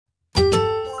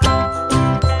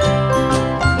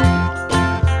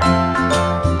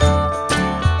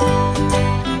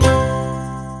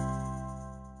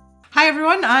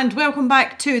And welcome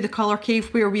back to the Colour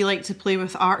Cave, where we like to play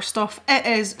with art stuff. It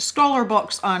is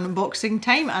Scrawlrbox unboxing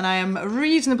time and I am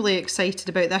reasonably excited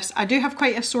about this. I do have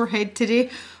quite a sore head today,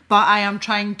 but I am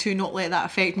trying to not let that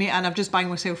affect me, and I've just banged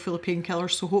myself full of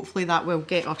painkillers, so hopefully that will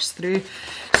get us through.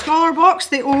 Scrawlrbox,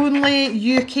 the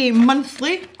only UK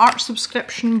monthly art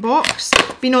subscription box.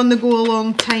 Been on the go a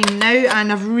long time now,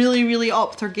 and I've really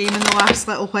upped their game in the last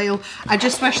little while. I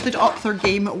just wish they'd upped their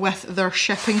game with their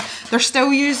shipping. They're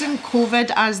still using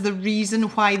COVID as the reason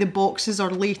why the boxes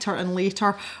are later and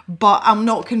later, but I'm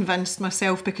not convinced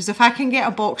myself, because if I can get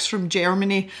a box from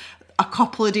Germany a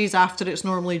couple of days after it's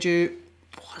normally due,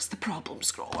 what's the problem,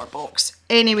 Scrawlrbox?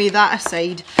 Anyway, that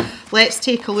aside, let's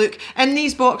take a look. In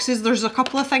these boxes, there's a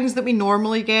couple of things that we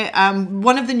normally get.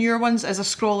 One of the newer ones is a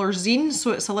Scrawler zine,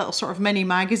 so it's a little sort of mini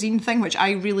magazine thing, which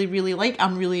I really like.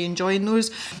 I'm really enjoying those.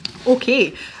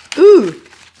 Okay, ooh,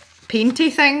 painty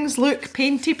things. Look,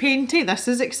 painty. This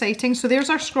is exciting. So there's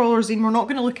our Scrawler zine. We're not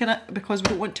going to look at it because we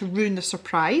don't want to ruin the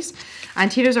surprise.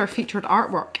 And here is our featured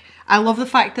artwork. I love the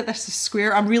fact that this is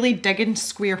square. I'm really digging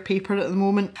square paper at the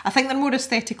moment. I think they're more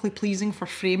aesthetically pleasing for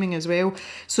framing as well.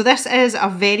 So this is a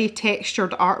very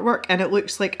textured artwork, and it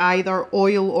looks like either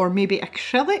oil or maybe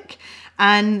acrylic.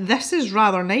 And this is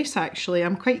rather nice, actually.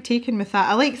 I'm quite taken with that.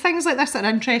 I like things like this that are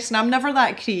interesting. I'm never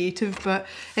that creative, but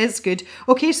it's good.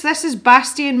 Okay, so this is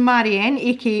Bastien Marianne,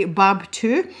 aka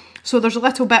Bab2. So there's a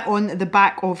little bit on the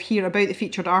back of here about the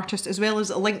featured artist, as well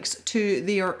as links to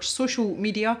their social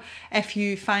media. If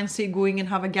you fancy going and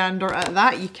have a gander at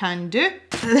that, you can do.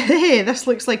 Hey, this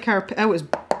looks like our, oh, it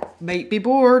might be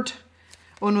bored.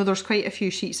 Oh no, there's quite a few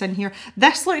sheets in here.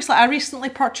 This looks like, I recently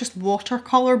purchased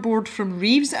watercolour board from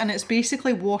Reeves, and it's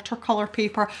basically watercolour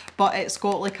paper, but it's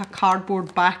got like a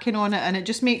cardboard backing on it, and it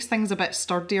just makes things a bit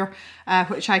sturdier,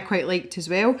 which I quite liked as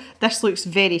well. This looks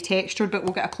very textured, but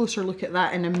we'll get a closer look at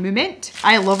that in a moment.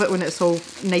 I love it when it's all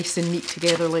nice and neat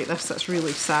together like this. That's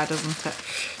really sad, isn't it?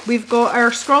 We've got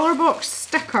our Scrawlrbox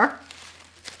sticker.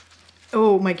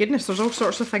 Oh my goodness, there's all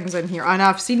sorts of things in here, and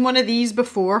I've seen one of these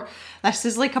before. This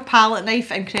is like a palette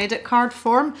knife in credit card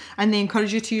form, and they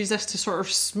encourage you to use this to sort of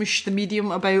smoosh the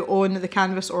medium about on the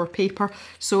canvas or paper.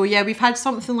 So yeah, we've had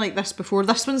something like this before.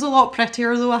 This one's a lot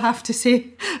prettier though, I have to say.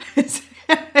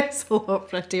 It's a lot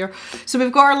prettier. So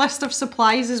we've got our list of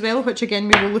supplies as well, which again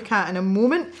we will look at in a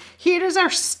moment. Here is our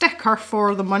sticker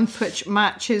for the month, which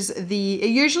matches the, it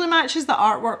usually matches the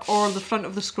artwork or the front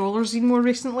of the Scrawler zine more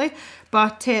recently,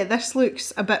 but this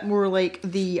looks a bit more like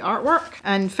the artwork,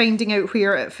 and finding out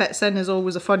where it fits in is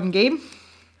always a fun game.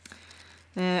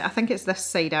 I think it's this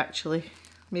side actually,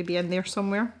 maybe in there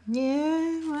somewhere.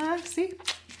 Yeah, let's see.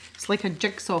 It's like a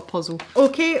jigsaw puzzle.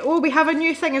 Okay, oh, we have a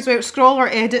new thing as well, Scrawler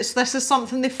Edits. This is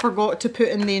something they forgot to put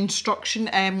in the instruction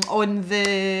on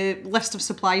the list of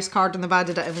supplies card, and they've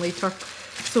added it in later.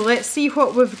 So let's see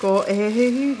what we've got.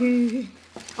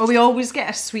 Oh, we always get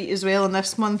a sweet as well, and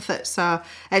this month it's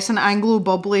an Anglo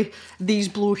bubbly. These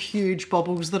blow huge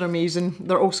bubbles, they're amazing.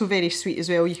 They're also very sweet as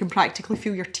well. You can practically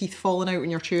feel your teeth falling out when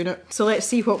you're chewing it. So let's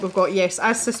see what we've got. Yes,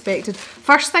 as suspected.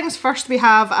 First things first, we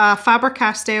have a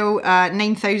Faber-Castell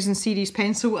 9000 series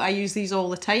pencil. I use these all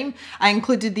the time. I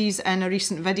included these in a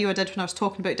recent video I did when I was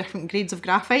talking about different grades of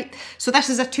graphite. So this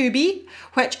is a 2B,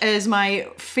 which is my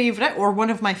favourite, or one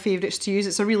of my favourites to use.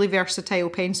 It's a really versatile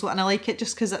pencil, and I like it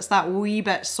just because it's that wee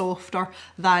bit softer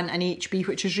than an HB,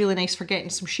 which is really nice for getting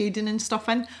some shading and stuff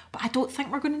in, but I don't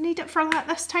think we're going to need it for that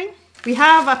this time. We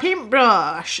have a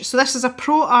paintbrush. So this is a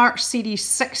Pro Art Series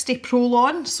 60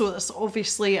 Prolon, so it's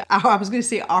obviously, I was going to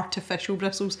say artificial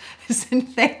bristles,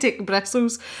 synthetic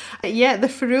bristles. Yeah, the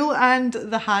ferrule and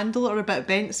the handle are a bit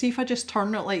bent. See if I just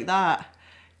turn it like that,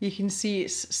 you can see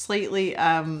it's slightly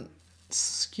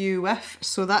skew with,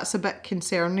 so that's a bit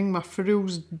concerning. My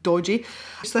ferrule's dodgy.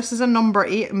 So this is a number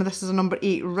 8, and this is a number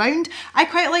 8 round. I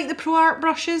quite like the Pro Art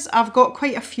brushes. I've got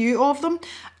quite a few of them,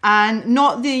 and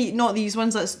not these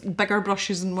ones. That's bigger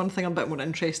brushes and one thing a bit more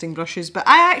interesting brushes, but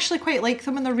I actually quite like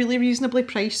them, and they're really reasonably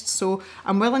priced, so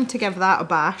I'm willing to give that a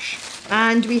bash.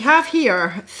 And we have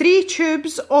here 3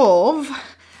 tubes of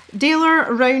Daler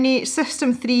Rowney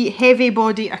System 3 Heavy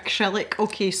Body Acrylic.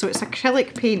 Okay, so it's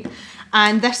acrylic paint,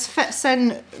 and this fits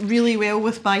in really well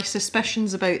with my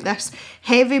suspicions about this.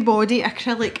 Heavy body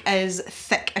acrylic is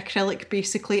thick acrylic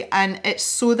basically, and it's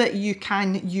so that you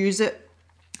can use it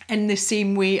in the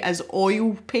same way as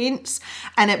oil paints,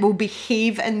 and it will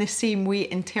behave in the same way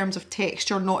in terms of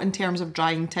texture, not in terms of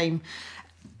drying time.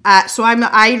 So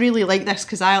I really like this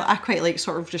because I quite like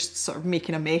sort of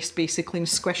making a mess basically and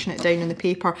squishing it down on the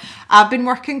paper. I've been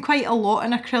working quite a lot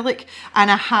in acrylic,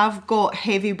 and I have got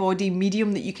heavy body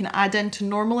medium that you can add into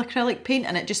normal acrylic paint,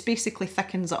 and it just basically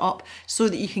thickens it up so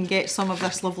that you can get some of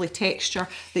this lovely texture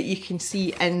that you can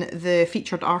see in the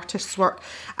featured artist's work.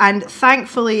 And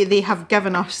thankfully they have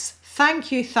given us,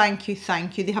 thank you.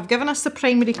 They have given us the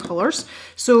primary colours.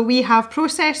 So we have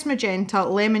Processed Magenta,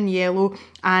 Lemon Yellow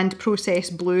and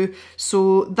Processed Blue.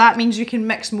 So that means you can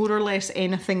mix more or less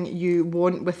anything you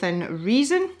want within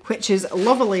reason, which is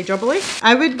lovely jubbly.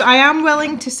 I am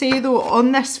willing to say though,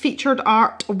 on this featured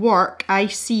artwork, I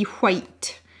see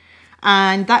white.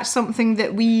 And that's something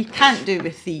that we can't do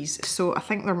with these. So I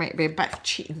think there might be a bit of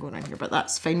cheating going on here, but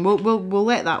that's fine. We'll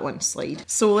let that one slide.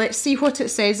 So let's see what it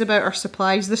says about our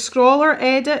supplies. The Scrawler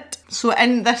edit. So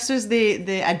this is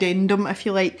the addendum, if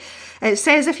you like. It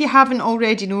says, if you haven't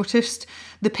already noticed,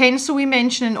 the pencil we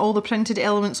mention in all the printed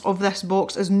elements of this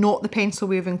box is not the pencil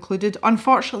we have included.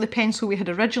 Unfortunately, the pencil we had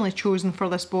originally chosen for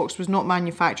this box was not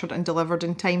manufactured and delivered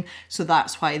in time, so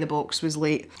that's why the box was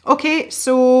late. Okay,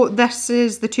 so this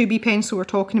is the 2B pencil we're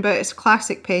talking about. It's a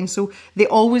classic pencil. They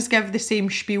always give the same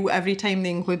spiel every time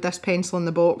they include this pencil in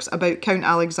the box about Count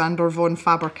Alexander von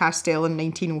Faber-Castell in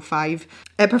 1905.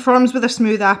 It performs with a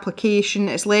smooth application.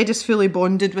 Its lead is fully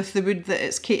bonded with the wood that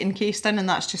it's encased in, and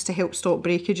that's just to help stop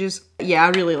breakages. Yeah, I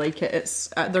really like it.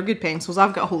 They're good pencils.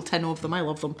 I've got a whole tin of them. I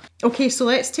love them. Okay, so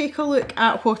let's take a look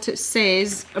at what it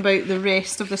says about the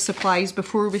rest of the supplies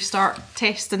before we start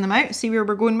testing them out, see where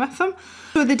we're going with them.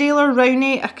 So the Daler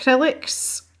Rowney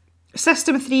acrylics.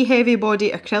 System 3 heavy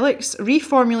body acrylics,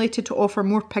 reformulated to offer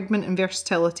more pigment and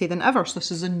versatility than ever. So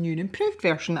this is a new and improved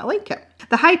version. I like it.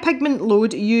 The high pigment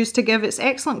load used to give its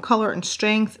excellent colour and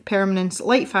strength, permanence,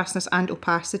 light fastness and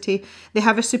opacity. They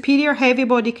have a superior heavy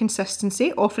body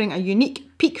consistency, offering a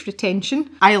unique peak retention.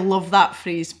 I love that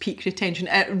phrase, peak retention.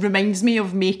 It reminds me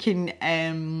of making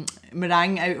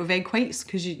meringue out of egg whites,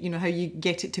 because you know how you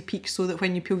get it to peak so that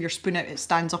when you peel your spoon out it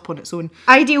stands up on its own.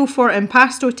 Ideal for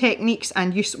impasto techniques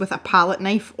and use with a palette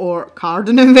knife or card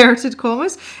in inverted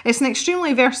commas. It's an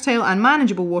extremely versatile and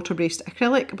manageable water-based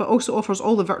acrylic, but also offers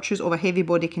all the virtues of a heavy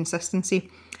body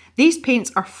consistency. These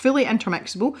paints are fully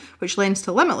intermixable, which lends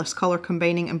to limitless colour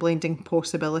combining and blending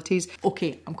possibilities.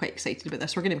 Okay, I'm quite excited about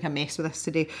this. We're going to make a mess with this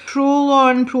today.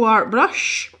 Prolon Pro Art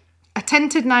brush. A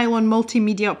tinted nylon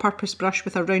multimedia purpose brush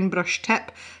with a round brush tip,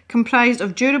 comprised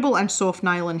of durable and soft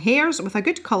nylon hairs with a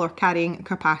good colour carrying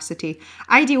capacity.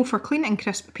 Ideal for clean and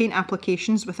crisp paint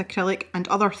applications with acrylic and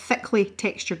other thickly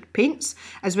textured paints,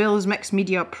 as well as mixed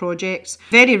media projects.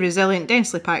 Very resilient,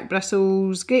 densely packed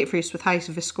bristles, great for use with high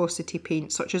viscosity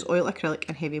paints such as oil acrylic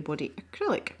and heavy body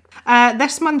acrylic.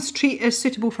 This month's treat is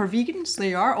suitable for vegans. There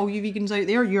you are, all you vegans out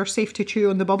there, you're safe to chew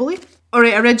on the bubbly.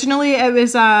 Alright, originally it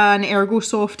was an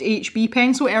Ergosoft HB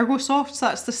pencil. Ergosofts,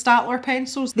 that's the Statler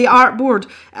pencils. The artboard.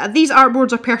 These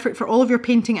artboards are perfect for all of your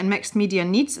painting and mixed media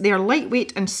needs. They are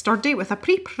lightweight and sturdy with a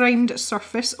pre-primed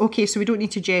surface. Okay, so we don't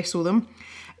need to gesso them.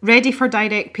 Ready for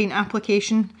direct paint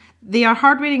application. They are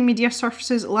hard-wearing media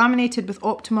surfaces laminated with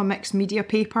Optima mixed media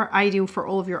paper, ideal for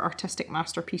all of your artistic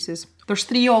masterpieces. There's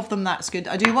 3 of them, that's good.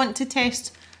 I do want to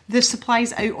test the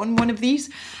supplies out on one of these.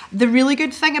 The really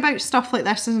good thing about stuff like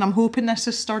this is, and I'm hoping this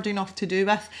is sturdy enough to do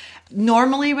with,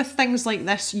 normally with things like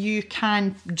this you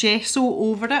can gesso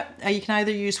over it. You can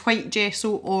either use white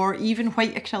gesso or even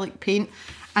white acrylic paint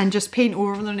and just paint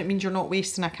over them. It means you're not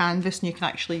wasting a canvas and you can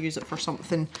actually use it for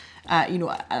something, you know,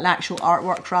 an actual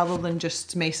artwork rather than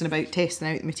just messing about testing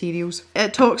out the materials.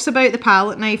 It talks about the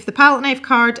palette knife. The palette knife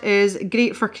card is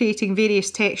great for creating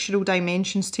various textural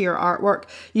dimensions to your artwork.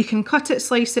 You can cut it,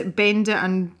 slice it, bend it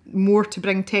and more to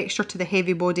bring texture to the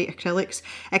heavy body acrylics.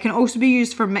 It can also be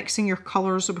used for mixing your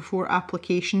colours before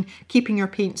application, keeping your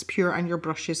paints pure and your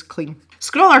brushes clean.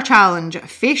 Scrawler challenge,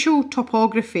 facial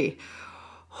topography.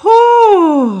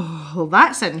 Oh,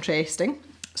 that's interesting.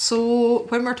 So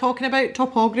when we're talking about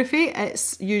topography,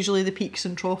 it's usually the peaks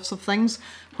and troughs of things,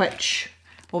 which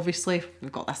obviously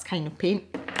we've got this kind of paint.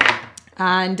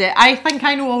 And I think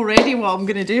I know already what I'm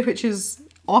going to do, which is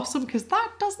awesome because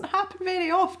that doesn't happen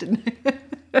very often.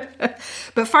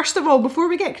 But first of all, before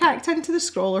we get cracked into the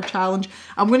Scrawler challenge,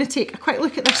 I'm going to take a quick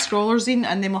look at this Scrawler zine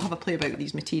and then we'll have a play about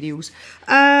these materials.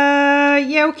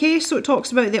 Yeah, okay, so it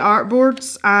talks about the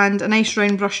artboards and a nice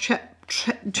round brush tip.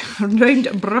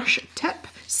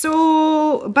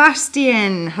 So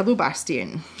Bastien, hello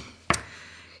Bastien.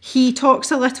 He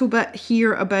talks a little bit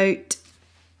here about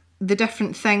the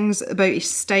different things about his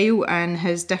style and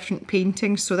his different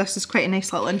paintings. So this is quite a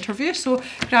nice little interview, so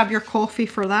grab your coffee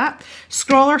for that.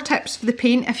 Scrawler tips for the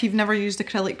paint. If you've never used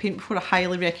acrylic paint before, I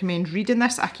highly recommend reading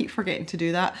this. I keep forgetting to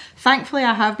do that. Thankfully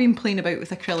I have been playing about with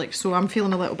acrylic, so I'm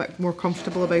feeling a little bit more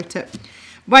comfortable about it.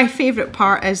 My favourite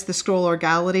part is the Scrawler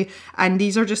gallery, and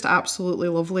these are just absolutely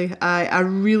lovely. I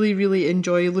really, really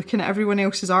enjoy looking at everyone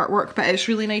else's artwork, but it's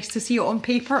really nice to see it on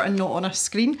paper and not on a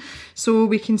screen. So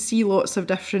we can see lots of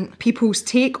different people's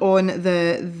take on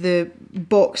the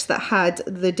box that had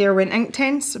the Derwent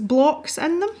Inktense blocks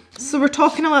in them. So we're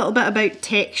talking a little bit about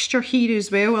texture here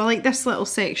as well. I like this little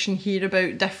section here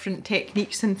about different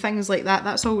techniques and things like that.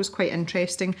 That's always quite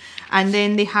interesting. And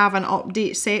then they have an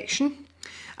update section.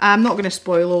 I'm not going to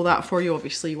spoil all that for you,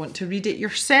 obviously you want to read it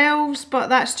yourselves, but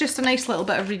that's just a nice little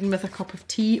bit of reading with a cup of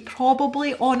tea,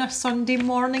 probably on a Sunday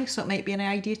morning, so it might be an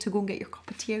idea to go and get your cup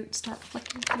of tea out and start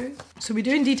flicking through. So we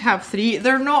do indeed have 3.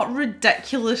 They're not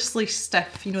ridiculously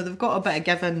stiff, you know, they've got a bit of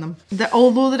give in them.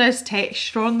 Although there is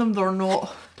texture on them, they're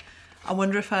not... I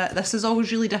wonder if this is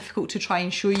always really difficult to try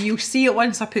and show you. You'll see it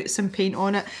once I put some paint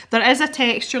on it. There is a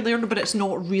texture there, but it's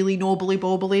not really knobbly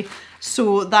bobbly.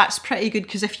 So that's pretty good,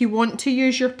 because if you want to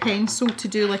use your pencil to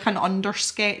do like an under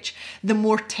sketch, the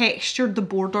more textured the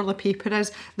board or the paper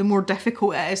is, the more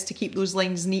difficult it is to keep those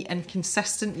lines neat and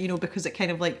consistent, you know, because it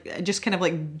just kind of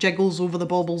like jiggles over the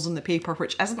bobbles in the paper,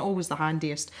 which isn't always the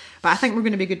handiest. But I think we're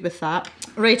going to be good with that.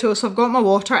 Righto, so I've got my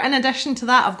water. In addition to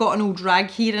that, I've got an old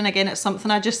rag here, and again, it's something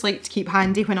I just like to keep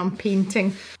handy when I'm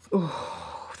painting.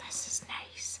 Oh, this is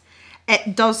nice.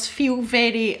 It does feel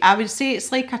very, I would say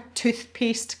it's like a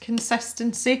toothpaste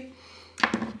consistency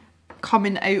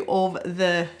coming out of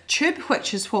the tube,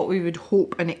 which is what we would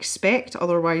hope and expect,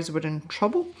 otherwise we're in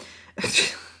trouble.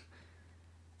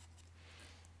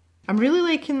 I'm really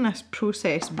liking this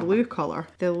processed blue colour,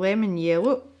 the lemon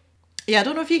yellow. Yeah, I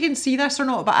don't know if you can see this or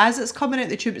not, but as it's coming out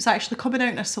the tube, it's actually coming out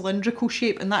in a cylindrical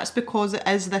shape, and that's because it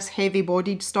is this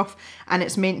heavy-bodied stuff and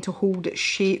it's meant to hold its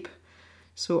shape.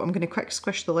 So I'm going to quick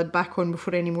squish the lid back on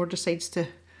before any more decides to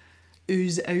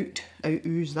ooze out.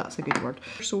 Ooze, that's a good word.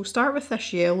 So we'll start with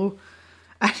this yellow.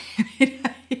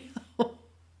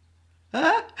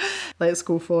 Let's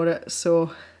go for it.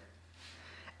 So,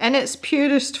 in its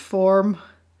purest form,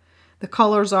 the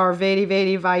colours are very,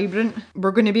 very vibrant.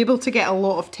 We're going to be able to get a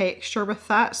lot of texture with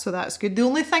that, so that's good. The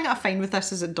only thing I find with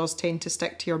this is it does tend to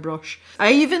stick to your brush.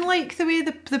 I even like the way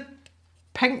the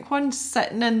pink one's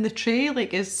sitting in the tray,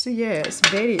 like it's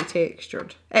very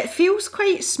textured. It feels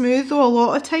quite smooth though. A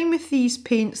lot of time with these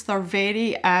paints, they're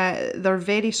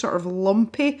very sort of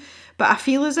lumpy, but I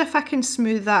feel as if I can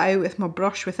smooth that out with my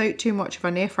brush without too much of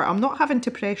an effort. I'm not having to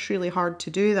press really hard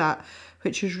to do that,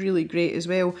 which is really great as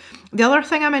well. The other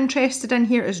thing I'm interested in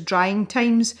here is drying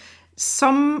times.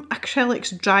 Some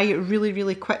acrylics dry really,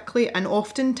 really quickly, and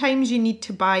oftentimes you need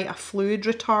to buy a fluid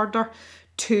retarder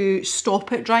to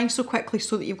stop it drying so quickly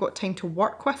so that you've got time to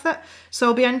work with it. So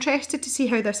I'll be interested to see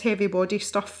how this heavy body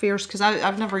stuff fares, because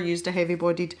I've never used a heavy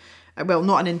bodied, well,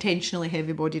 not an intentionally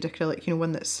heavy bodied acrylic, you know,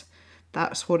 one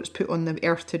that's what it's put on the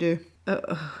earth to do.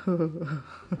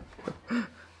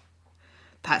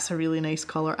 That's a really nice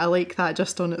colour. I like that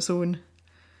just on its own.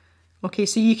 Okay,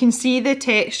 so you can see the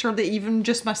texture that even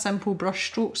just my simple brush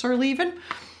strokes are leaving.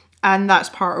 And that's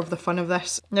part of the fun of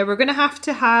this. Now we're going to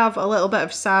have a little bit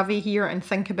of savvy here and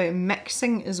think about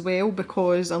mixing as well,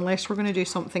 because unless we're going to do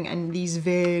something in these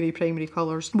very primary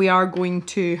colours, we are going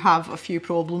to have a few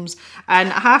problems.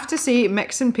 And I have to say,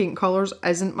 mixing paint colours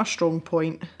isn't my strong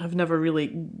point. I've never really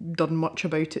done much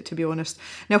about it, to be honest.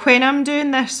 Now when I'm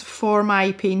doing this for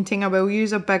my painting, I will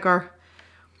use a bigger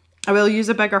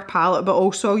palette, but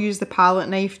also I'll use the palette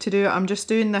knife to do it. I'm just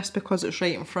doing this because it's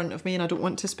right in front of me and I don't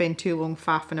want to spend too long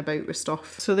faffing about with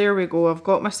stuff. So there we go, I've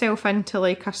got myself into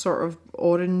like a sort of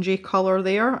orangey colour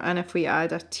there, and if we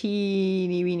add a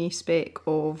teeny weeny speck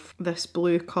of this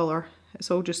blue colour, it's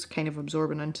all just kind of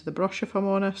absorbing into the brush, if I'm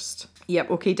honest.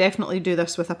 Yep, okay, definitely do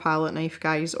this with a palette knife,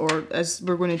 guys, or as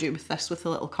we're going to do with this, with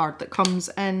the little card that comes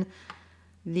in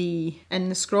the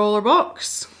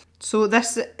Scrawlrbox. So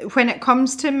this, when it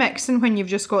comes to mixing, when you've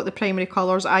just got the primary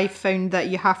colours, I've found that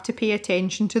you have to pay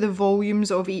attention to the volumes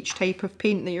of each type of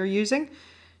paint that you're using.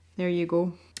 There you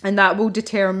go. And that will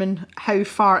determine how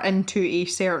far into a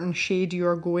certain shade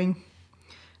you're going.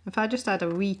 If I just add a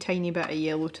wee tiny bit of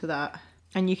yellow to that,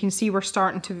 and you can see we're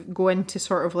starting to go into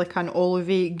sort of like an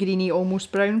olivey, greeny,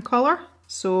 almost brown colour.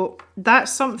 So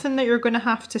that's something that you're going to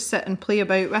have to sit and play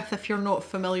about with if you're not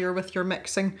familiar with your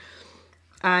mixing.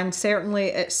 and certainly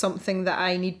it's something that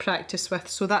I need practice with,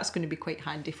 so that's going to be quite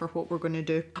handy for what we're going to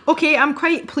do. Okay, I'm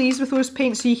quite pleased with those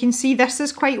paints. So you can see this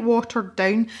is quite watered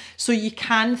down, so you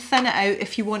can thin it out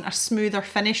if you want a smoother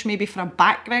finish, maybe for a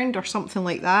background or something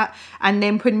like that. And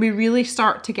then when we really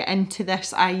start to get into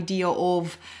this idea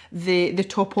of the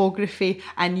topography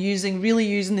and really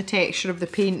using the texture of the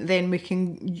paint, then we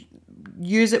can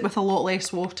use it with a lot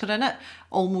less water in it,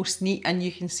 almost neat. And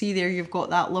you can see there you've got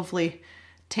that lovely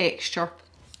texture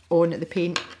on the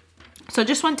paint. So I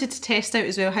just wanted to test out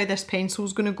as well how this pencil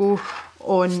is going to go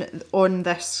on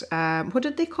this, what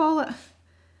did they call it?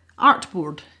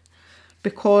 Artboard.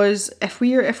 Because if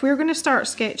we're going to start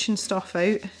sketching stuff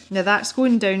out, now that's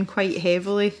going down quite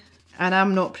heavily and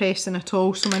I'm not pressing at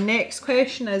all. So my next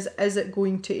question is it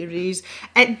going to erase?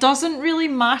 It doesn't really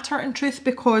matter in truth,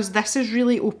 because this is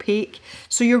really opaque,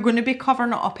 so you're going to be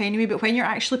covering it up anyway. But when you're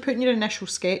actually putting your initial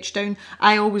sketch down,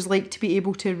 I always like to be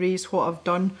able to erase what I've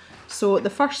done. So the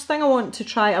first thing I want to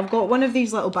try, I've got one of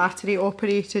these little battery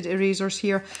operated erasers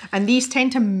here, and these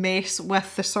tend to mess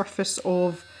with the surface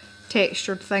of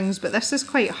textured things, but this is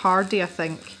quite hardy, I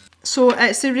think. So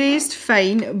it's erased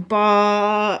fine,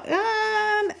 but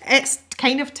it's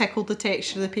kind of tickled the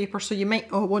texture of the paper, so you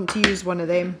might want to use one of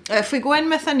them. If we go in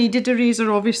with a kneaded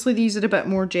eraser, obviously these are a bit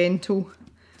more gentle.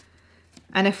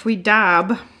 And if we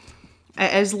dab,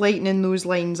 it is lightening those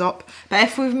lines up. But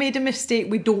if we've made a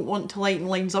mistake, we don't want to lighten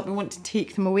lines up, we want to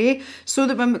take them away, so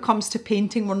that when it comes to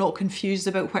painting, we're not confused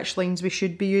about which lines we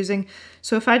should be using.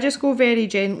 So if I just go very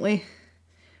gently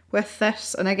with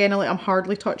this, and again, I'm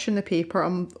hardly touching the paper,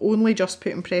 I'm only just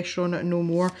putting pressure on it and no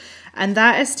more, and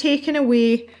that is taking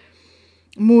away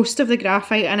most of the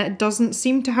graphite, and it doesn't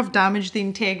seem to have damaged the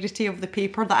integrity of the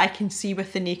paper that I can see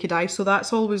with the naked eye, so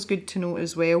that's always good to note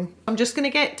as well. I'm just going to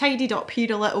get tidied up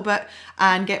here a little bit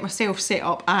and get myself set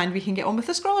up, and we can get on with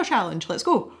the Scrawler challenge. Let's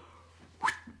go.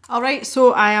 Alright,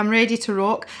 so I am ready to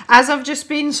rock. As I've just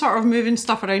been sort of moving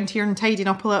stuff around here and tidying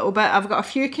up a little bit, I've got a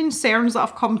few concerns that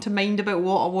have come to mind about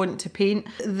what I want to paint.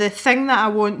 The thing that I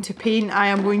want to paint, I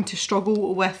am going to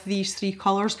struggle with these three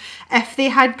colours. If they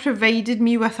had provided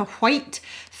me with a white,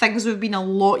 things would have been a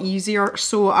lot easier,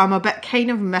 so I'm a bit kind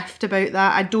of miffed about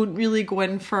that. I don't really go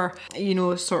in for, you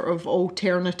know, sort of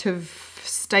alternative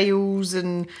styles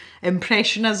and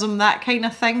impressionism, that kind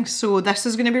of thing, so this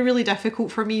is going to be really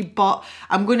difficult for me, but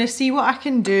I'm going to see what I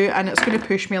can do, and it's going to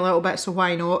push me a little bit, so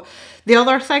why not? The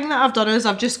other thing that I've done is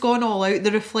I've just gone all out.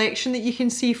 The reflection that you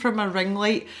can see from a ring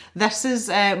light, this is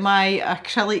my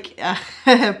acrylic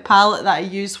palette that I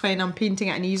use when I'm painting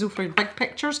at an easel for big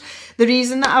pictures. The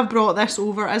reason that I've brought this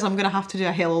over is I'm going to have to do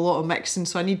a hell of a lot of mixing,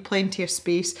 so I need plenty of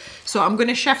space. So I'm going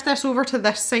to shift this over to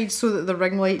this side so that the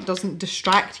ring light doesn't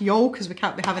distract y'all, because we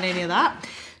can't be having any of that.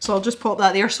 So I'll just pop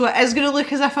that there. So it is going to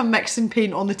look as if I'm mixing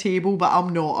paint on the table, but I'm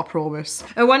not, I promise.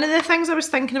 One of the things I was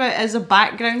thinking about is a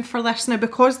background for this. Now,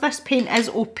 because this paint is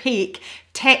opaque,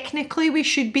 technically we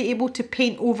should be able to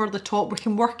paint over the top. We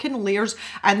can work in layers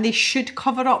and they should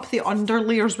cover up the under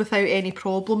layers without any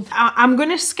problem. I'm going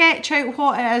to sketch out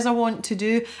what it is I want to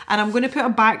do, and I'm going to put a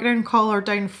background colour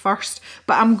down first,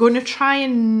 but I'm going to try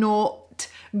and not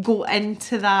go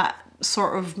into that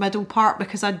sort of middle part,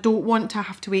 because I don't want to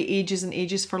have to wait ages and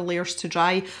ages for layers to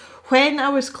dry. When I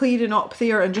was clearing up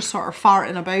there and just sort of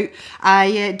farting about,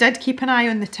 I did keep an eye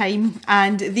on the time,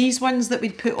 and these ones that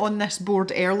we'd put on this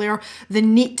board earlier, the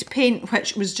neat paint,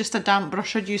 which was just a damp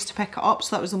brush I'd used to pick it up,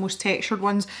 so that was the most textured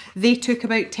ones, they took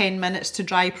about 10 minutes to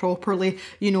dry properly,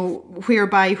 you know,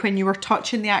 whereby when you were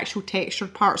touching the actual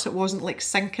textured parts, it wasn't like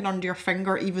sinking under your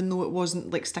finger, even though it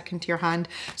wasn't like sticking to your hand.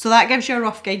 So that gives you a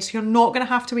rough guide, so you're not going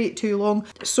to have to wait too long.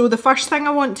 So the first thing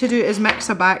I want to do is mix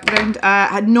a background.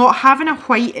 Not having a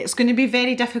white, it's going to be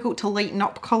very difficult to lighten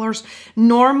up colours.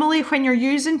 Normally when you're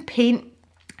using paint,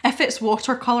 if it's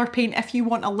watercolour paint, if you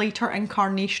want a lighter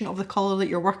incarnation of the colour that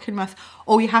you're working with,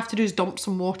 all you have to do is dump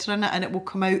some water in it and it will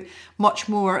come out much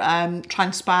more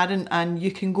transparent, and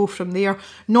you can go from there.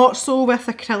 Not so with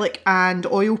acrylic and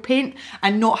oil paint,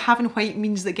 and not having white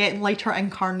means that getting lighter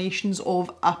incarnations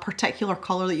of a particular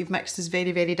colour that you've mixed is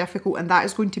very, very difficult, and that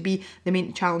is going to be the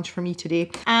main challenge for me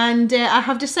today. And I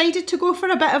have decided to go for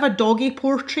a bit of a doggy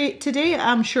portrait today.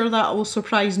 I'm sure that will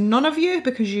surprise none of you,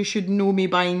 because you should know me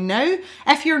by now.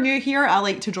 If you're new here, I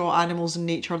like to draw animals in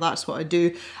nature, that's what I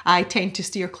do. I tend to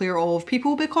steer clear of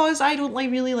people because I don't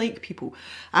really like people.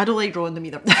 I don't like drawing them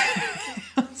either.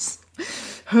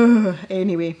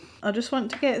 Anyway, I just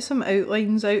want to get some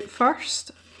outlines out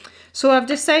first. So I've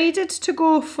decided to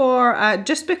go for,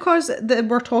 just because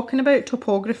we're talking about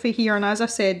topography here, and as I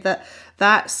said,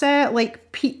 that's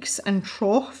like peaks and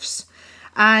troughs,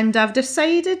 and I've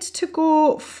decided to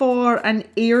go for an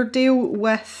Airedale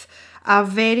with a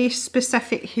very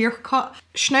specific haircut.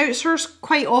 Schnauzers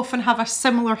quite often have a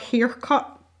similar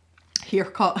haircut.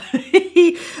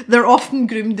 They're often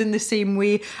groomed in the same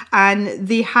way, and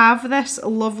they have this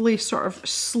lovely sort of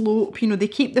slope, you know, they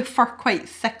keep the fur quite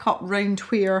thick up round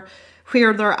where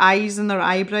their eyes and their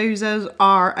eyebrows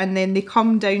are, and then they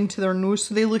come down to their nose,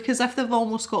 so they look as if they've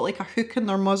almost got like a hook in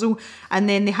their muzzle, and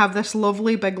then they have this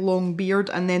lovely big long beard,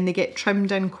 and then they get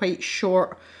trimmed in quite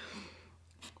short,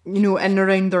 you know, in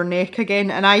around their neck again,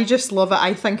 and I just love it.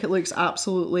 I think it looks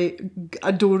absolutely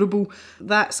adorable.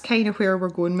 That's kind of where we're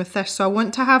going with this. So I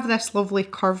want to have this lovely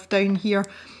curve down here,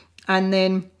 and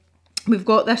then we've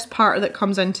got this part that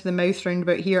comes into the mouth round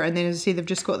about here, and then as I say, they've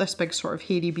just got this big sort of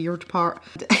hairy beard part.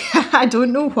 I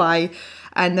don't know why,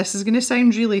 and this is going to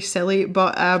sound really silly,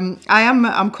 but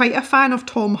I'm quite a fan of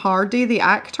Tom Hardy, the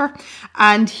actor,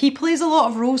 and he plays a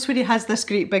lot of roles where he has this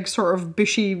great big sort of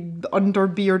bushy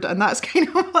underbeard, and that's kind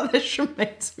of what this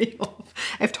reminds me of.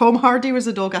 If Tom Hardy was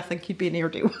a dog, I think he'd be an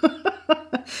Airedale.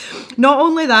 Not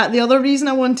only that, the other reason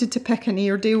I wanted to pick an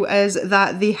Airedale is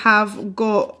that they have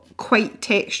got quite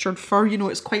textured fur, you know,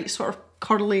 it's quite sort of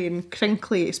curly and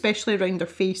crinkly, especially around their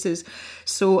faces,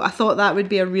 so I thought that would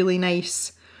be a really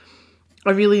nice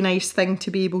thing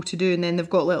to be able to do. And then they've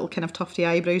got little kind of tufty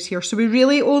eyebrows here, so we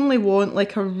really only want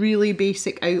like a really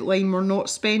basic outline. We're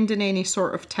not spending any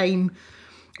sort of time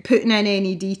putting in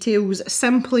any details,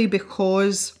 simply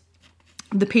because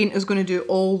the paint is going to do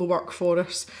all the work for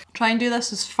us. Try and do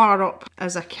this as far up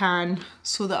as I can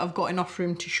so that I've got enough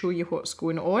room to show you what's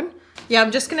going on. Yeah,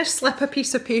 I'm just going to slip a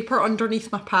piece of paper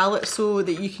underneath my palette so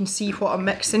that you can see what I'm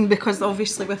mixing, because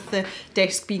obviously with the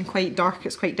desk being quite dark,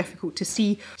 it's quite difficult to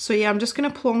see. So yeah, I'm just going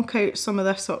to plonk out some of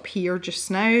this up here just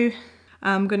now.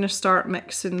 I'm going to start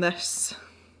mixing this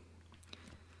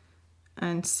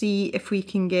and see if we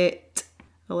can get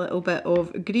a little bit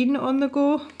of green on the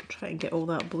go. Try and get all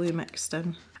that blue mixed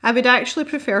in. I would actually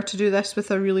prefer to do this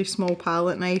with a really small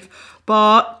palette knife,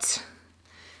 but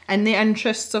in the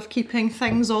interests of keeping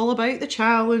things all about the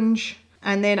challenge.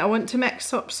 And then I want to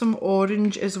mix up some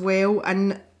orange as well,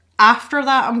 and after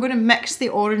that I'm going to mix the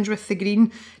orange with the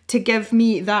green to give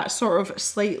me that sort of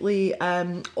slightly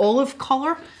olive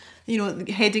colour, you know,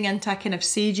 heading into a kind of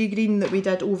sagey green that we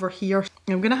did over here.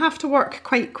 I'm going to have to work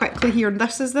quite quickly here, and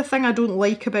this is the thing I don't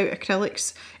like about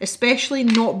acrylics, especially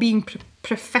not being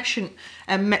proficient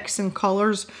in mixing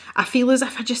colours. I feel as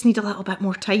if I just need a little bit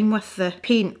more time with the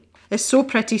paint. It's so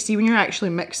pretty. See, when you're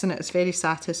actually mixing it, it's very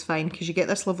satisfying because you get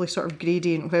this lovely sort of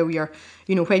gradient while you're,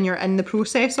 you know, when you're in the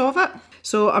process of it.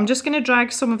 So I'm just going to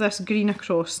drag some of this green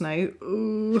across now.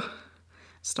 Ooh,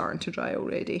 it's starting to dry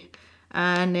already.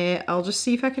 And I'll just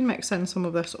see if I can mix in some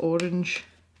of this orange.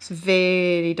 It's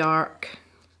very dark.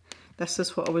 This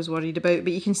is what I was worried about,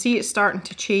 but you can see it's starting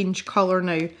to change colour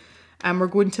now. And we're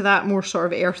going to that more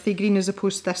sort of earthy green as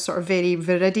opposed to this sort of very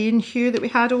viridian hue that we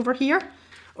had over here.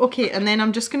 Okay, and then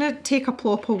I'm just going to take a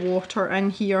plop of water in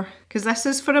here because this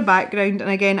is for a background,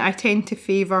 and again I tend to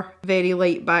favour very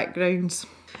light backgrounds.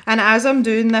 And as I'm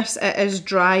doing this, it is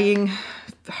drying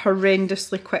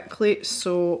horrendously quickly,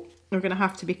 so we're going to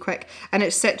have to be quick. And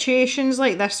it's situations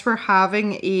like this where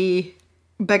having a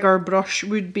bigger brush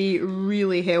would be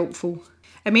really helpful.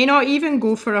 I may not even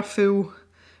go for a full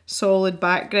solid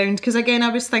background because again I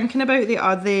was thinking about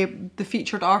the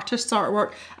featured artist's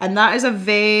artwork, and that is a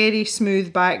very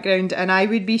smooth background, and I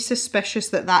would be suspicious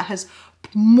that that has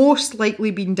most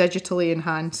likely been digitally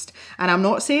enhanced. And I'm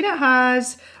not saying it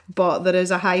has, but there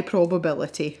is a high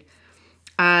probability.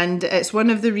 And it's one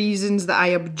of the reasons that I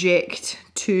object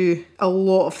to a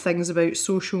lot of things about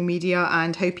social media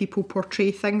and how people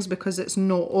portray things, because it's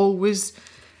not always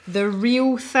the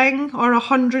real thing or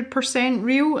 100%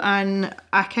 real, and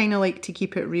I kind of like to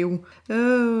keep it real.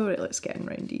 Oh, right, let's get in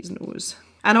Roundy's nose.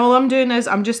 And all I'm doing is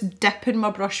I'm just dipping my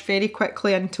brush very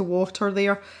quickly into water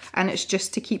there, and it's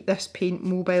just to keep this paint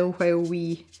mobile while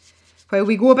we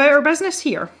go about our business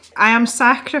here. I am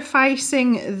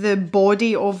sacrificing the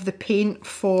body of the paint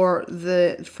for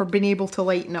being able to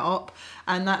lighten it up,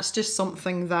 and that's just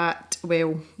something that,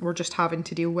 well, we're just having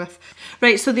to deal with.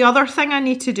 Right, so the other thing I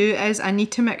need to do is I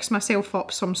need to mix myself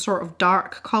up some sort of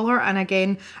dark colour, and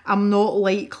again, I'm not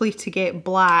likely to get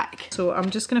black. So I'm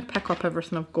just going to pick up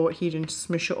everything I've got here and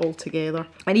smoosh it all together.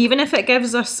 And even if it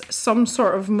gives us some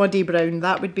sort of muddy brown,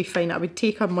 that would be fine. I would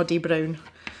take a muddy brown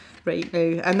right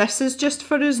now. And this is just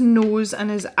for his nose and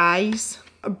his eyes.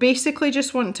 I basically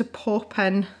just want to pop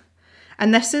in,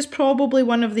 and this is probably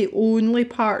one of the only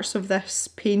parts of this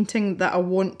painting that I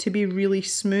want to be really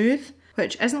smooth,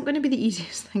 which isn't going to be the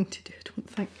easiest thing to do, I don't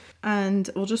think.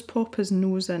 And we'll just pop his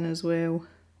nose in as well.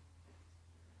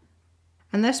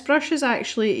 And this brush is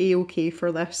actually a-okay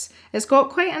for this. It's got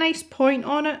quite a nice point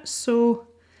on it, so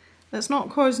it's not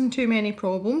causing too many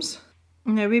problems.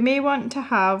 Now we may want to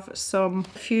have a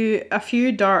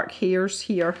few dark hairs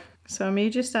here. So I may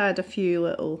just add a few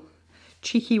little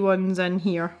cheeky ones in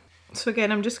here. So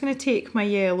again, I'm just going to take my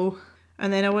yellow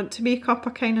and then I want to make up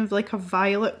a kind of like a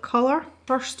violet colour.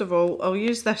 First of all, I'll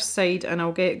use this side and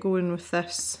I'll get going with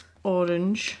this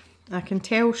orange. I can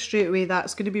tell straight away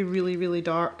that's going to be really, really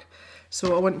dark.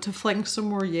 So I want to fling some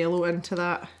more yellow into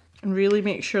that and really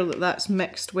make sure that that's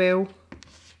mixed well.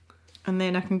 And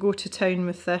then I can go to town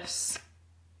with this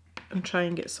and try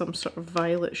and get some sort of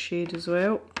violet shade as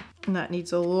well. And that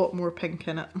needs a lot more pink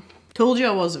in it. Told you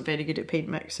I wasn't very good at paint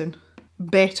mixing.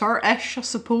 Better-ish, I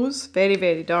suppose. Very,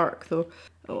 very dark though.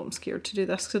 Oh, I'm scared to do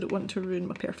this because I don't want to ruin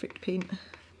my perfect paint.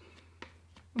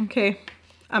 Okay,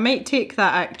 I might take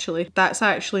that actually. That's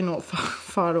actually not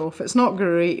far off. It's not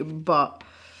great, but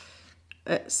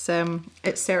it's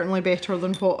certainly better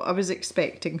than what I was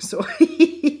expecting, so.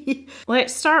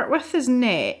 Let's start with his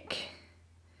neck.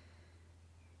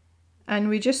 And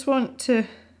we just want to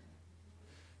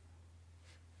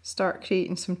start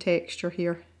creating some texture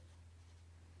here.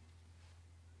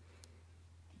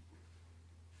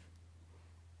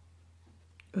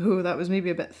 Oh, that was maybe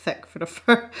a bit thick for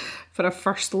a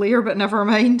first layer, but never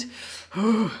mind.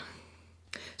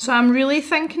 So I'm really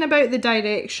thinking about the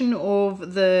direction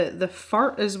of the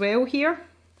fur as well here.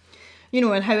 You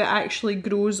know, and how it actually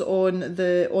grows on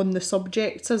the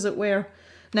subjects, as it were.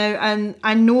 Now, and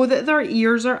I know that their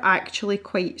ears are actually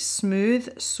quite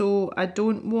smooth, so I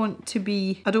don't want to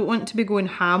be going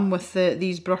ham with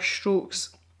these brush strokes.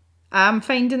 I'm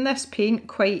finding this paint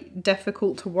quite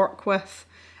difficult to work with,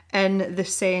 in the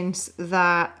sense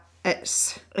that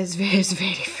it's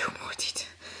very full-bodied.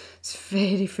 It's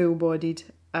very full-bodied.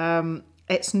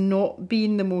 It's not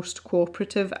being the most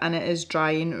cooperative and it is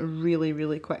drying really,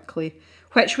 really quickly.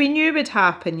 Which we knew would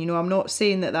happen, you know, I'm not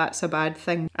saying that that's a bad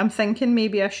thing. I'm thinking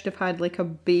maybe I should have had like a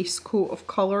base coat of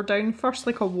colour down first,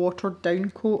 like a watered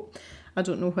down coat. I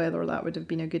don't know whether that would have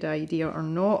been a good idea or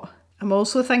not. I'm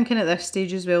also thinking at this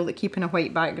stage as well that keeping a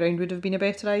white background would have been a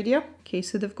better idea. Okay,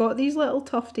 so they've got these little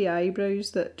tufty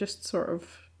eyebrows that just sort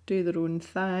of do their own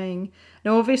thing.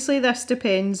 Now obviously this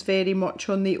depends very much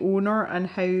on the owner and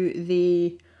how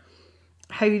they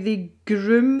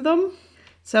groom them.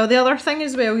 So the other thing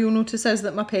as well you'll notice is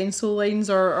that my pencil lines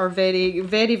are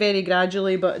very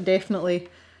gradually but definitely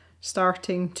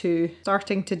starting to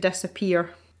disappear.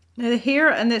 Now the hair,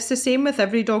 and it's the same with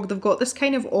every dog, they've got this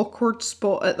kind of awkward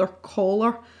spot at their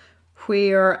collar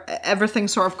where everything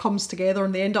sort of comes together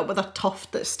and they end up with a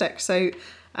tuft that sticks out.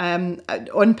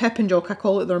 On Pip and Jock I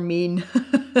call it their mane.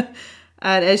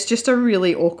 And it's just a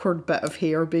really awkward bit of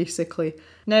hair basically.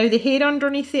 Now the hair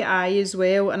underneath the eye as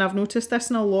well, and I've noticed this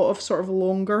in a lot of sort of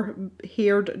longer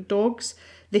haired dogs,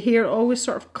 the hair always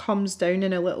sort of comes down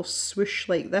in a little swoosh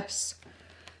like this.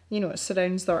 You know, it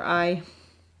surrounds their eye.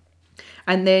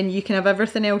 And then you can have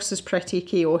everything else is pretty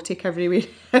chaotic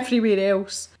everywhere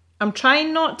else. I'm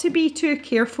trying not to be too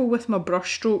careful with my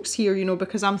brush strokes here, you know,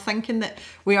 because I'm thinking that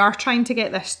we are trying to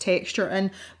get this texture in,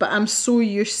 but I'm so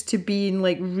used to being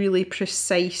like really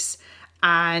precise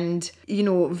and, you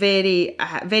know, very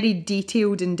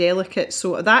detailed and delicate.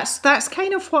 So that's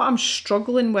kind of what I'm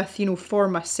struggling with, you know, for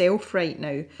myself right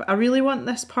now. But I really want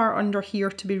this part under here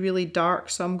to be really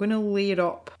dark, so I'm going to layer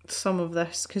up some of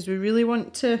this because we really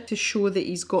want to show that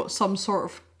he's got some sort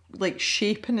of like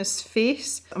shape in his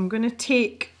face. I'm going to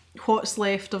take what's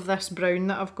left of this brown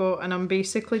that I've got and I'm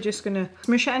basically just going to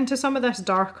smush it into some of this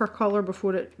darker colour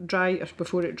before it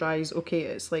dries. Okay,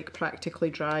 it's like practically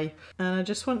dry. And I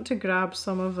just want to grab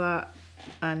some of that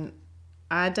and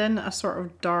add in a sort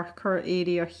of darker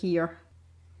area here.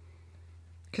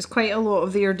 Because quite a lot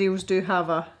of the Airedales do have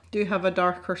a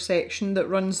darker section that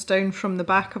runs down from the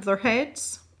back of their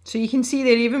heads. So you can see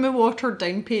there, even with watered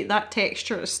down paint, that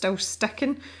texture is still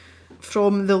sticking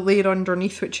from the layer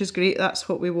underneath, which is great. That's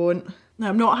what we want. Now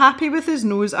I'm not happy with his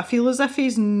nose. I feel as if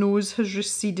his nose has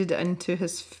receded into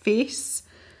his face.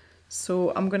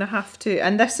 So I'm going to have to,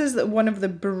 and this is one of the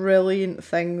brilliant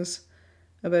things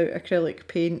about acrylic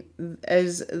paint,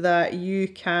 is that you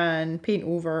can paint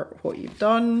over what you've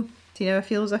done. See, now I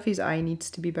feel as if his eye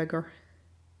needs to be bigger.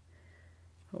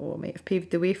 Oh, I might have paved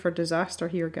the way for disaster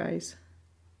here, guys.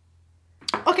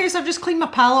 Okay, so I've just cleaned my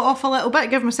palette off a little bit,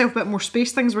 give myself a bit more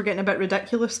space. Things were getting a bit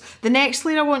ridiculous. The next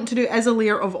layer I want to do is a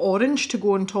layer of orange to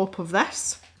go on top of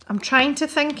this. I'm trying to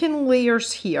think in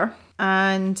layers here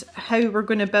and how we're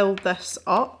going to build this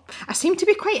up. I seem to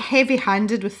be quite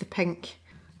heavy-handed with the pink.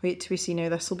 Wait till we see now,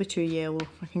 this will be too yellow,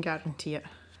 I can guarantee it.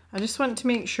 I just want to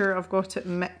make sure I've got it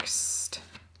mixed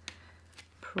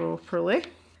properly.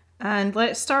 And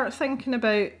let's start thinking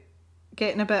about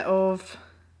getting a bit of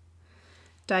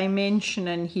dimension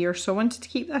in here. So I wanted to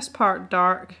keep this part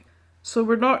dark. So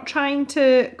we're not trying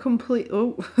to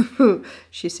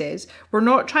she says, we're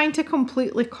not trying to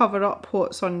completely cover up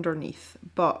what's underneath,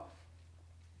 but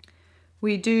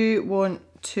we do want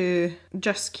to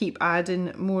just keep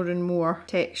adding more and more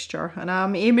texture. And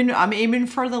I'm aiming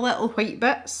for the little white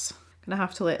bits. Gonna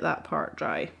have to let that part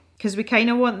dry, because we kind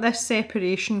of want this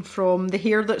separation from the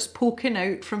hair that's poking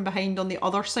out from behind on the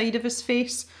other side of his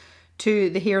face to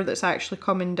the hair that's actually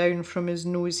coming down from his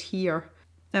nose here.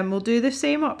 And we'll do the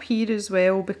same up here as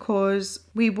well, because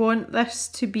we want this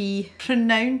to be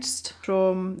pronounced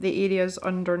from the areas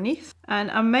underneath. And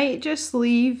I might just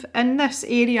leave, in this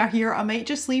area here, I might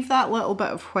just leave that little bit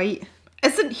of white.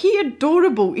 Isn't he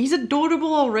adorable? He's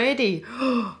adorable already.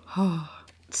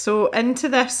 So into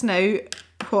this now,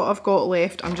 what I've got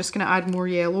left, I'm just going to add more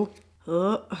yellow.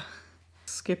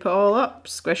 Scoop it all up,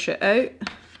 squish it out.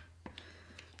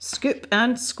 Scoop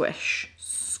and squish.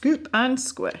 Scoop and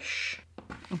squish.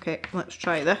 Okay, let's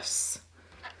try this.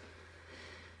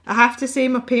 I have to say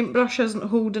my paintbrush isn't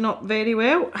holding up very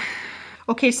well.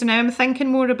 Okay, so now I'm thinking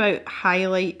more about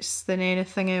highlights than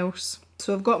anything else.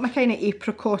 So I've got my kind of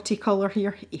apricot-y colour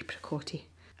here. Apricot-y.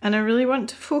 And I really want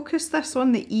to focus this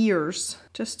on the ears,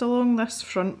 just along this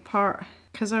front part,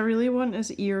 because I really want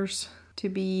his ears to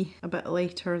be a bit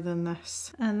lighter than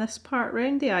this. And this part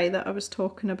round the eye that I was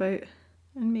talking about,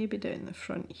 and maybe down the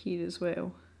front here as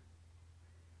well.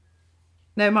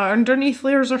 Now my underneath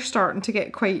layers are starting to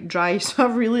get quite dry, so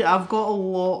I've got a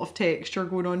lot of texture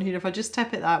going on here. If I just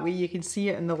tip it that way, you can see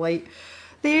it in the light.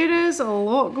 There is a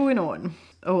lot going on.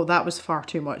 Oh, that was far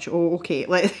too much. Oh, okay.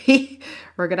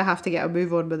 We're going to have to get a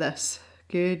move on with this.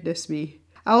 Goodness me.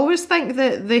 I always think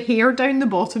that the hair down the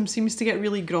bottom seems to get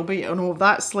really grubby. I know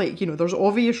that's like, you know, there's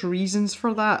obvious reasons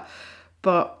for that,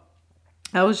 but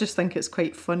I always just think it's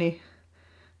quite funny.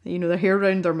 You know, the hair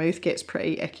around their mouth gets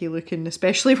pretty icky looking,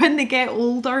 especially when they get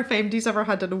older. If anybody's ever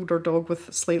had an older dog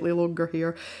with slightly longer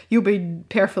hair, you'll be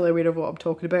perfectly aware of what I'm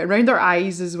talking about. Around their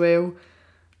eyes as well.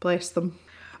 Bless them.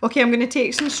 Okay, I'm going to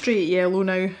take some straight yellow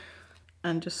now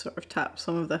and just sort of tap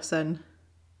some of this in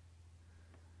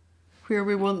where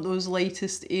we want those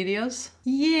lightest areas.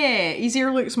 Yeah, his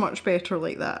ear looks much better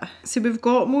like that. So we've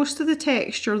got most of the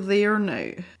texture there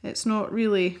now. It's not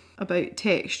really about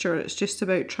texture, it's just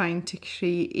about trying to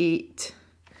create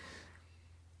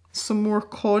some more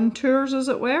contours, as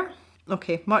it were.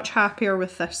 Okay, much happier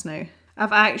with this now.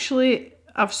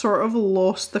 I've sort of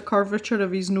lost the curvature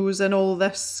of his nose in all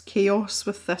this chaos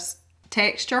with this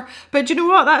texture. But do you know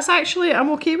what? I'm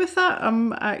okay with that.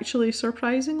 I'm actually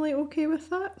surprisingly okay with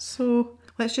that. So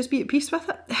let's just be at peace with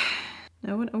it.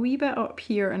 Now I want a wee bit up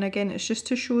here. And again, it's just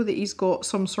to show that he's got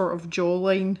some sort of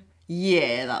jawline.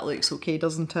 Yeah, that looks okay,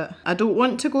 doesn't it? I don't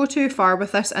want to go too far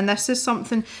with this. And this is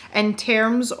something, in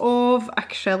terms of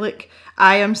acrylic,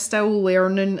 I am still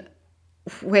learning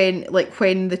when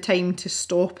the time to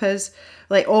stop is.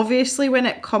 Like, obviously when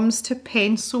it comes to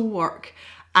pencil work,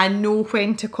 I know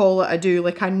when to call it a do.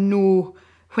 Like, I know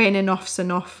when enough's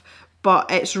enough,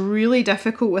 but it's really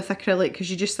difficult with acrylic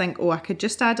because you just think, oh, I could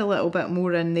just add a little bit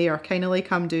more in there, kind of like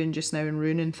I'm doing just now and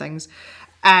ruining things.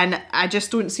 And I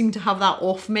just don't seem to have that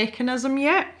off mechanism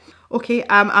yet. Okay,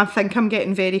 I think I'm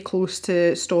getting very close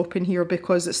to stopping here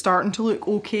because it's starting to look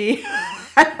okay.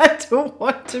 I don't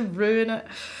want to ruin it.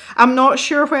 I'm not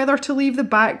sure whether to leave the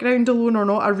background alone or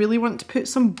not. I really want to put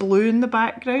some blue in the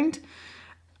background.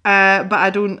 But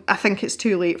I think it's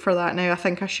too late for that now. I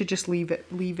think I should just leave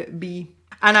it be.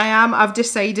 And I've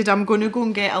decided I'm going to go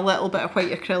and get a little bit of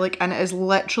white acrylic, and it is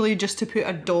literally just to put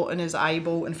a dot in his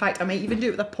eyeball. In fact, I might even do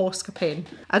it with a Posca pen.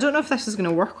 I don't know if this is going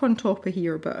to work on top of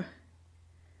here, but...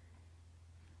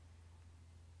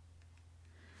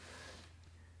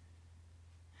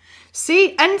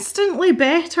 See, instantly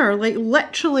better, like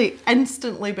literally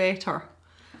instantly better.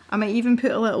 I might even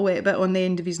put a little wet bit on the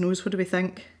end of his nose. What do we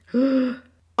think?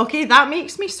 Okay, that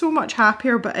makes me so much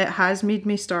happier, but it has made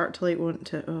me start to like want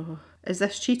to, oh. Is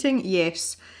this cheating?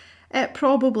 Yes, it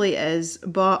probably is,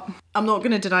 but I'm not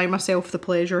going to deny myself the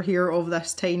pleasure here of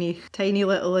this tiny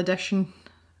little addition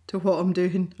to what I'm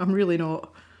doing. I'm really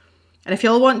not. And if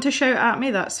y'all want to shout at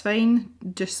me, that's fine.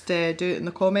 Just do it in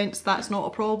the comments. That's not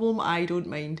a problem. I don't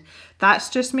mind. That's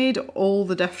just made all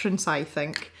the difference, I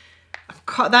think.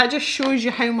 That just shows you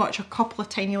how much a couple of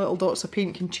tiny little dots of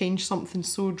paint can change something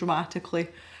so dramatically.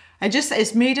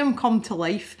 It's made him come to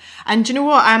life. And do you know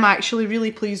what? I'm actually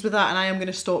really pleased with that, and I am going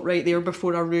to stop right there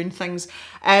before I ruin things.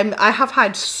 I have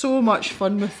had so much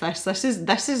fun with this.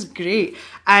 This is great.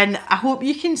 And I hope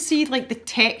you can see like the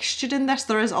texture in this.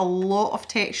 There is a lot of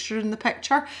texture in the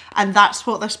picture, and that's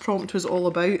what this prompt was all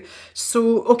about.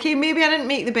 So, okay, maybe I didn't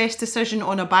make the best decision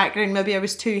on a background. Maybe I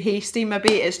was too hasty.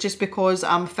 Maybe it's just because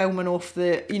I'm filming off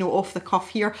the, you know, off the cuff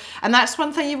here. And that's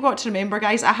one thing you've got to remember,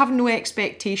 guys. I have no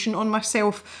expectation on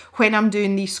myself when I'm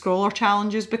doing these scroller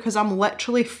challenges, because I'm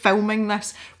literally filming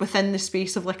this within the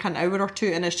space of like an hour or two,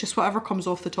 and it's just whatever comes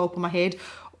off the top of my head.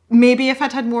 Maybe if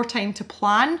I'd had more time to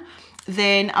plan,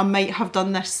 then I might have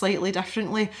done this slightly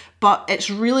differently, but it's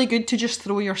really good to just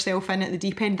throw yourself in at the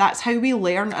deep end. That's how we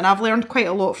learn, and I've learned quite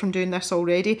a lot from doing this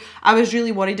already. I was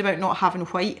really worried about not having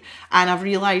white, and I've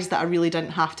realised that I really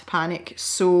didn't have to panic,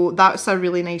 so that's a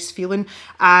really nice feeling.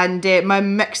 And my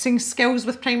mixing skills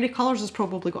with primary colours has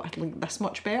probably got like this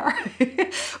much better.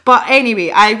 But anyway,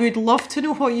 I would love to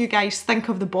know what you guys think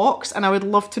of the box, and I would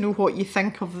love to know what you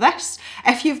think of this.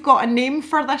 If you've got a name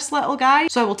for this little guy,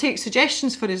 so I will take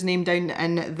suggestions for his name down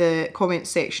in the comments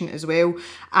section as well.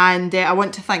 And I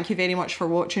want to thank you very much for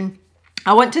watching.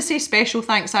 I want to say special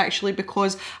thanks actually,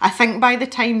 because I think by the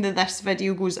time that this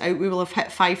video goes out, we will have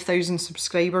hit 5,000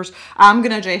 subscribers. I'm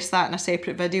going to address that in a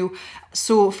separate video.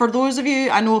 So for those of you,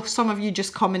 I know some of you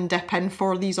just come and dip in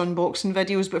for these unboxing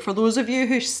videos, but for those of you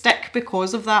who stick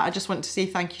because of that, I just want to say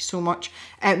thank you so much.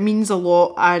 It means a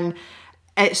lot, and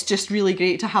it's just really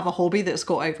great to have a hobby that's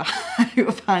got out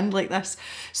of hand like this.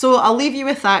 So I'll leave you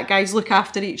with that, guys. Look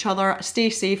after each other, stay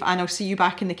safe, and I'll see you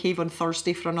back in the cave on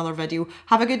Thursday for another video.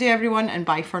 Have a good day, everyone, and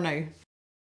bye for now.